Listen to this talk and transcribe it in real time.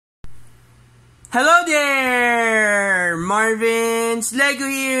Hello there! Marvin's Lego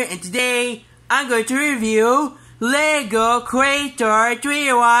here, and today I'm going to review Lego Creator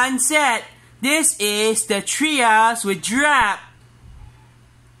 3-in-1 set. This is the treehouse with giraffe.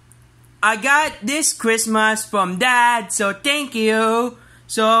 I got this Christmas from Dad, so thank you.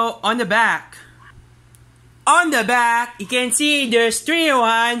 So on the back, you can see there's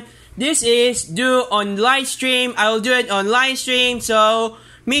 3-in-1. This is due on live stream. I will do it on live stream, so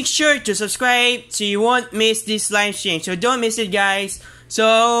make sure to subscribe so you won't miss this live stream. So don't miss it, guys.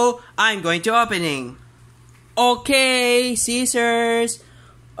 So I'm going to opening. Okay, scissors.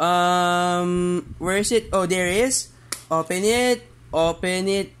 Where is it? Oh, there it is. Open it. Open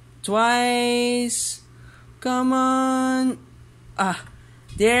it twice. Come on.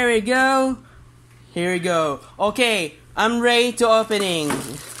 There we go. Here we go. Okay, I'm ready to opening.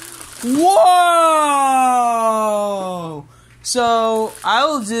 Whoa! So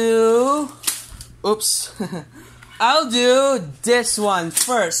I'll do I'll do this one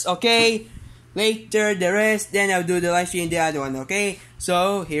first, okay? Later the rest, then I'll do the live stream the other one, okay?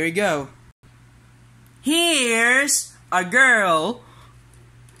 So here we go. Here's a girl.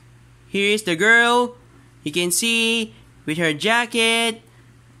 Here's the girl. You can see with her jacket.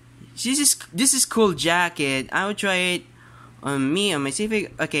 This is cool jacket. I will try it on me, on my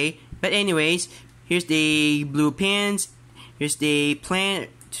Civic. Okay, but anyways, here's the blue pants. Here's the plant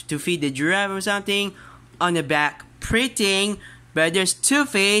to feed the giraffe or something. On the back, printing, but there's two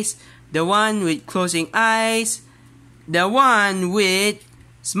faces. The one with closing eyes, the one with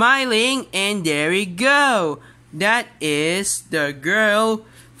smiling, and there we go. That is the girl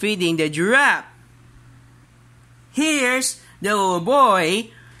feeding the giraffe. Here's the little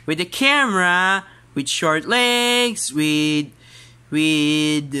boy with the camera, with short legs, with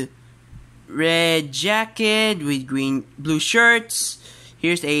red jacket, with blue shirts.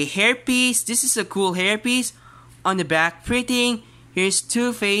 Here's a hairpiece. This is a cool hairpiece. On the back, printing. Here's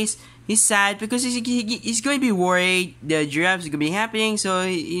Two-Face. He's sad because he's going to be worried. The giraffe is going to be happening, so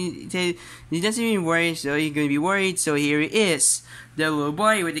he doesn't even worry. So he's going to be worried. So here he is, the little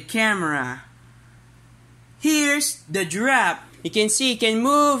boy with the camera. Here's the giraffe. You can see he can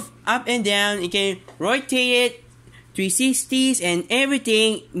move up and down. He can rotate it 360s and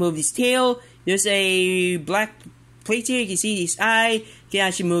everything. Move his tail. There's a black plate here. You can see his eye. You can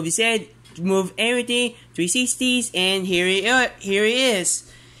actually move his head. Move everything 360s, and here he is.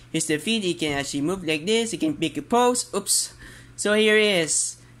 Here's the feet. He can actually move like this. He can pick a pose. Oops. So here he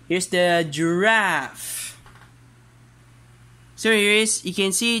is. Here's the giraffe. So here is, you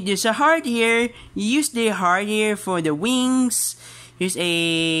can see there's a heart here. You use the heart here for the wings. Here's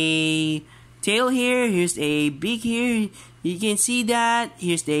a tail here. Here's a beak here. You can see that.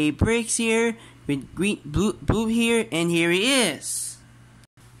 Here's the bricks here with blue here, and here he is.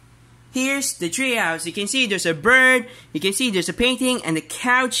 Here's the treehouse. You can see there's a bird. You can see there's a painting and a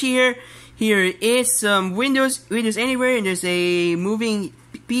couch here. Here is some windows anywhere, and there's a moving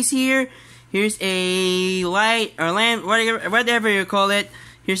piece here. Here's a light or lamp, whatever you call it.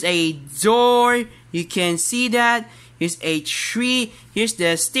 Here's a door. You can see that. Here's a tree. Here's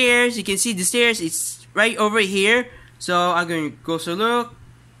the stairs. You can see the stairs. It's right over here. So I'm going to go to look.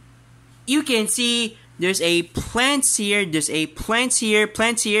 You can see there's a plants here. There's a plants here.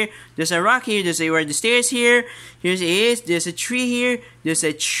 There's a rock here. There's where the stairs here. Here's it is. There's a tree here. There's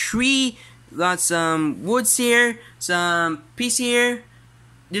a tree. Lots some woods here. Some piece here.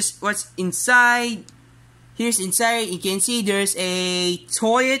 This what's inside. Here's inside. You can see there's a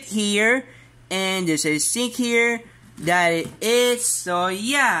toilet here, and there's a sink here. That it is. So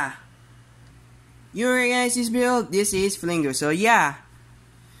yeah, you guys, this build. This is Flingo. So yeah,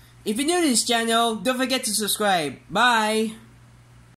 if you're new to this channel, don't forget to subscribe. Bye.